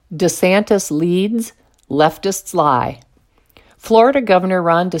DeSantis leads, leftists lie. Florida Governor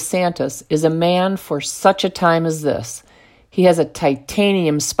Ron DeSantis is a man for such a time as this. He has a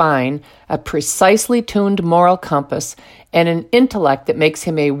titanium spine, a precisely tuned moral compass, and an intellect that makes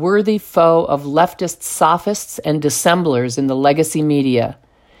him a worthy foe of leftist sophists and dissemblers in the legacy media.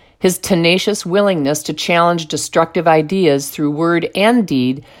 His tenacious willingness to challenge destructive ideas through word and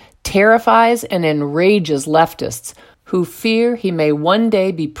deed terrifies and enrages leftists who fear he may one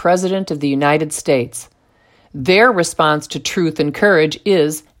day be President of the United States. Their response to truth and courage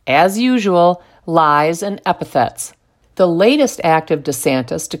is, as usual, lies and epithets. The latest act of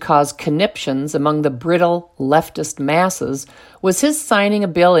DeSantis to cause conniptions among the brittle leftist masses was his signing a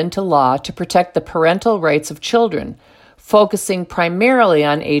bill into law to protect the parental rights of children, focusing primarily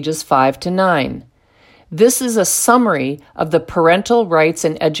on ages 5 to 9. This is a summary of the parental rights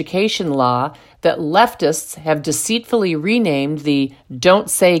and education law that leftists have deceitfully renamed the Don't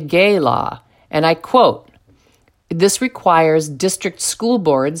Say Gay law, and I quote, "This requires district school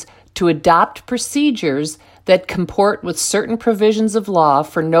boards to adopt procedures that comport with certain provisions of law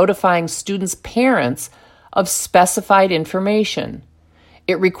for notifying students' parents of specified information.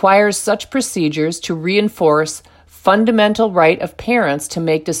 It requires such procedures to reinforce fundamental right of parents to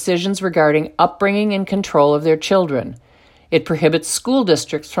make decisions regarding upbringing and control of their children. It prohibits school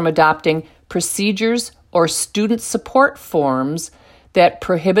districts from adopting procedures or student support forms that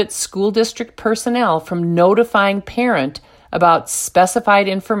prohibit school district personnel from notifying parent about specified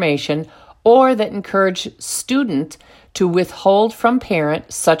information or that encourage student to withhold from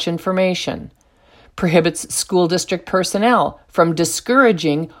parent such information. Prohibits school district personnel from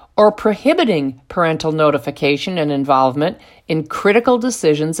discouraging or prohibiting parental notification and involvement in critical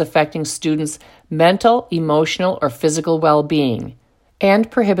decisions affecting students' mental, emotional, or physical well-being,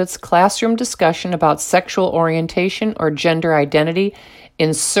 and prohibits classroom discussion about sexual orientation or gender identity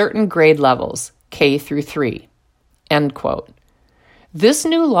in certain grade levels, K through 3." End quote. This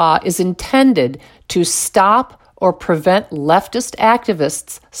new law is intended to stop or prevent leftist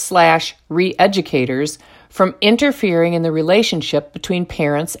activists/re-educators from interfering in the relationship between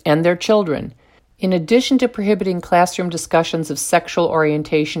parents and their children. In addition to prohibiting classroom discussions of sexual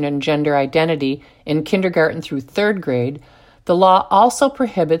orientation and gender identity in kindergarten through 3rd grade, the law also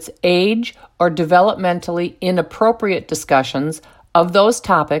prohibits age or developmentally inappropriate discussions of those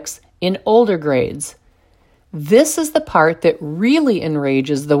topics in older grades. This is the part that really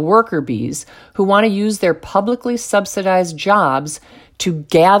enrages the worker bees who want to use their publicly subsidized jobs to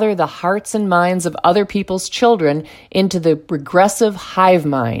gather the hearts and minds of other people's children into the regressive hive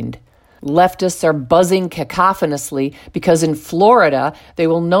mind. Leftists are buzzing cacophonously because in Florida they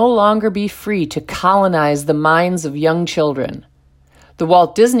will no longer be free to colonize the minds of young children. The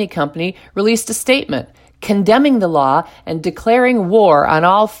Walt Disney Company released a statement condemning the law and declaring war on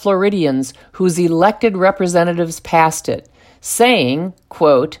all Floridians whose elected representatives passed it, saying,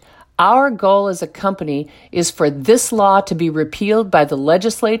 quote, "Our goal as a company is for this law to be repealed by the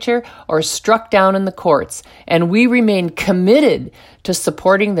legislature or struck down in the courts, and we remain committed to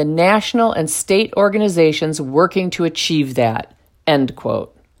supporting the national and state organizations working to achieve that." End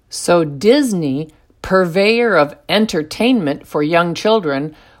quote. So Disney, purveyor of entertainment for young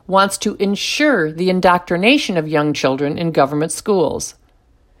children, wants to ensure the indoctrination of young children in government schools.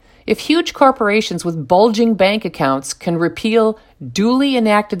 If huge corporations with bulging bank accounts can repeal duly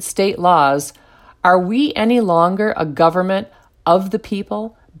enacted state laws, are we any longer a government of the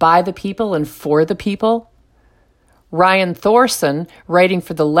people, by the people, and for the people? Ryan Thorson, writing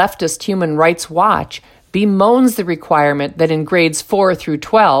for the leftist Human Rights Watch, bemoans the requirement that in grades 4 through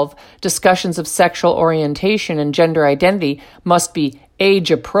 12, discussions of sexual orientation and gender identity must be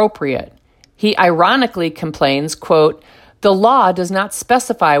age appropriate. He ironically complains, quote, "The law does not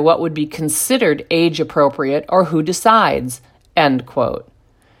specify what would be considered age appropriate or who decides," end quote.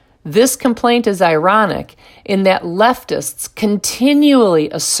 This complaint is ironic in that leftists continually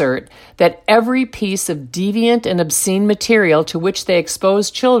assert that every piece of deviant and obscene material to which they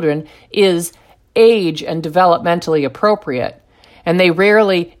expose children is age and developmentally appropriate, and they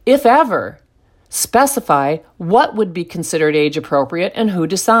rarely, if ever, specify what would be considered age appropriate and who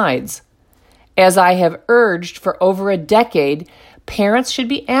decides. As I have urged for over a decade, parents should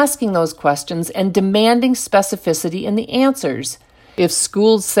be asking those questions and demanding specificity in the answers. If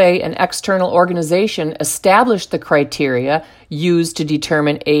schools say an external organization established the criteria used to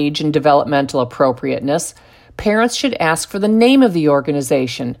determine age and developmental appropriateness, parents should ask for the name of the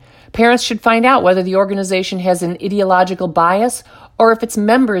organization. Parents should find out whether the organization has an ideological bias or if its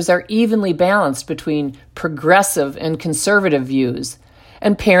members are evenly balanced between progressive and conservative views.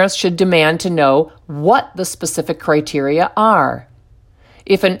 And parents should demand to know what the specific criteria are.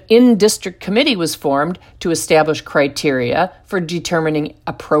 If an in-district committee was formed to establish criteria for determining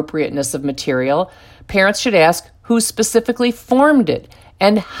appropriateness of material, parents should ask who specifically formed it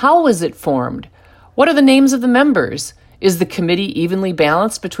and how was it formed? What are the names of the members? Is the committee evenly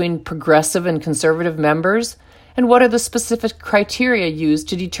balanced between progressive and conservative members? And what are the specific criteria used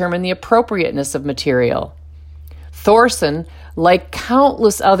to determine the appropriateness of material? Thorson, like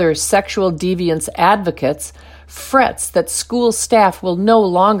countless other sexual deviance advocates, frets that school staff will no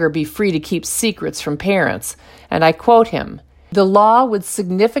longer be free to keep secrets from parents. And I quote him, "The law would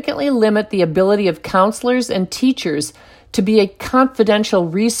significantly limit the ability of counselors and teachers to be a confidential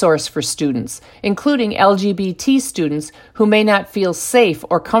resource for students, including LGBT students who may not feel safe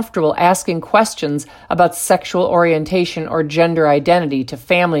or comfortable asking questions about sexual orientation or gender identity to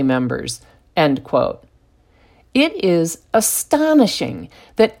family members." End quote. It is astonishing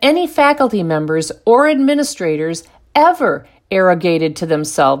that any faculty members or administrators ever arrogated to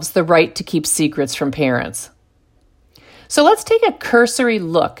themselves the right to keep secrets from parents. So let's take a cursory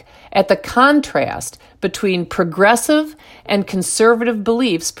look at the contrast between progressive and conservative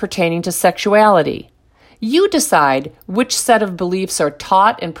beliefs pertaining to sexuality. You decide which set of beliefs are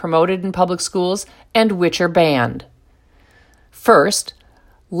taught and promoted in public schools and which are banned. First,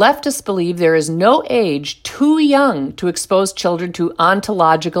 leftists believe there is no age too young to expose children to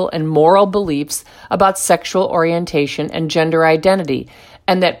ontological and moral beliefs about sexual orientation and gender identity,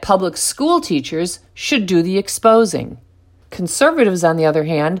 and that public school teachers should do the exposing. Conservatives, on the other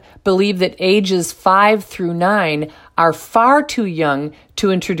hand, believe that ages 5 through 9 are far too young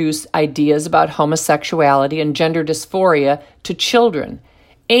to introduce ideas about homosexuality and gender dysphoria to children,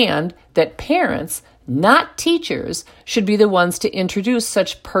 and that parents, not teachers, should be the ones to introduce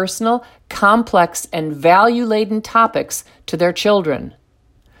such personal, complex, and value-laden topics to their children.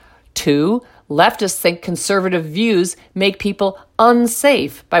 2, leftists think conservative views make people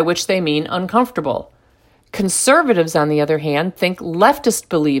unsafe, by which they mean uncomfortable. Conservatives, on the other hand, think leftist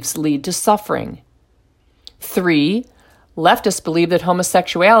beliefs lead to suffering. 3, leftists believe that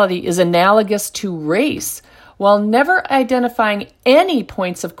homosexuality is analogous to race, while never identifying any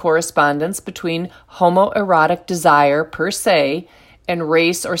points of correspondence between homoerotic desire per se and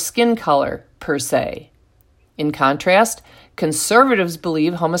race or skin color per se. In contrast, conservatives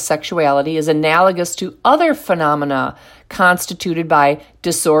believe homosexuality is analogous to other phenomena constituted by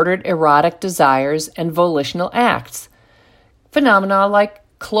disordered erotic desires and volitional acts. Phenomena like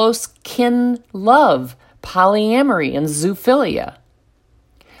close kin love, polyamory, and zoophilia.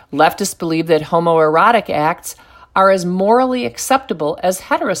 Leftists believe that homoerotic acts are as morally acceptable as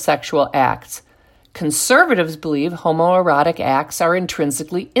heterosexual acts. Conservatives believe homoerotic acts are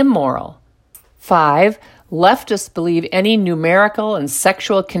intrinsically immoral. 5, leftists believe any numerical and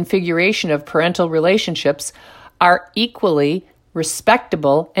sexual configuration of parental relationships are equally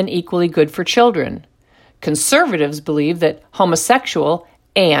respectable and equally good for children. Conservatives believe that homosexual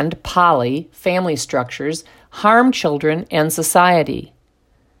and poly family structures harm children and society.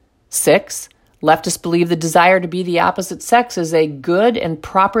 6, leftists believe the desire to be the opposite sex is a good and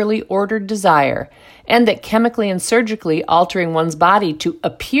properly ordered desire, and that chemically and surgically altering one's body to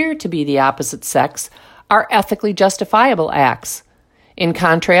appear to be the opposite sex are ethically justifiable acts. In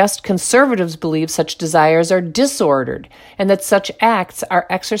contrast, conservatives believe such desires are disordered and that such acts are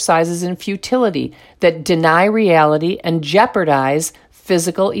exercises in futility that deny reality and jeopardize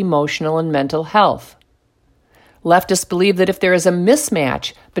physical, emotional, and mental health. Leftists believe that if there is a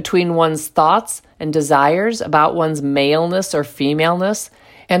mismatch between one's thoughts and desires about one's maleness or femaleness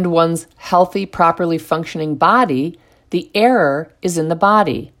and one's healthy, properly functioning body, the error is in the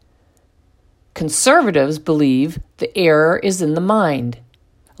body. Conservatives believe the error is in the mind.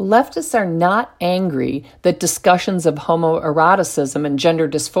 Leftists are not angry that discussions of homoeroticism and gender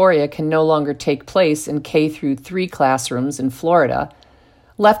dysphoria can no longer take place in K-3 classrooms in Florida.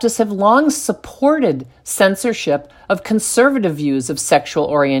 Leftists have long supported censorship of conservative views of sexual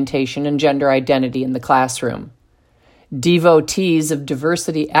orientation and gender identity in the classroom. Devotees of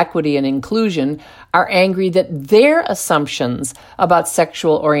diversity, equity, and inclusion are angry that their assumptions about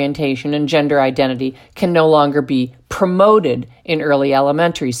sexual orientation and gender identity can no longer be promoted in early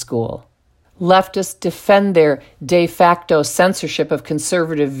elementary school. Leftists defend their de facto censorship of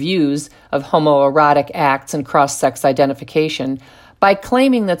conservative views of homoerotic acts and cross-sex identification by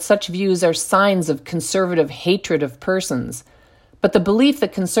claiming that such views are signs of conservative hatred of persons. But the belief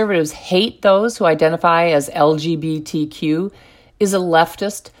that conservatives hate those who identify as LGBTQ is a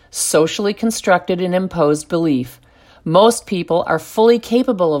leftist, socially constructed and imposed belief. Most people are fully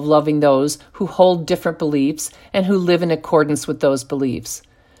capable of loving those who hold different beliefs and who live in accordance with those beliefs.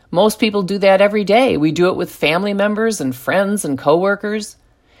 Most people do that every day. We do it with family members and friends and coworkers.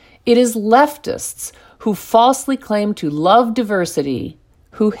 It is leftists who falsely claim to love diversity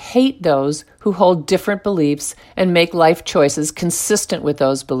who hate those who hold different beliefs and make life choices consistent with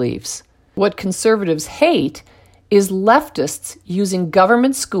those beliefs. What conservatives hate is leftists using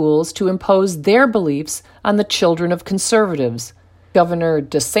government schools to impose their beliefs on the children of conservatives. Governor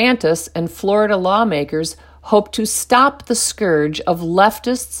DeSantis and Florida lawmakers hope to stop the scourge of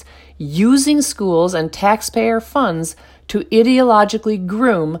leftists using schools and taxpayer funds to ideologically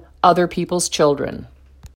groom other people's children.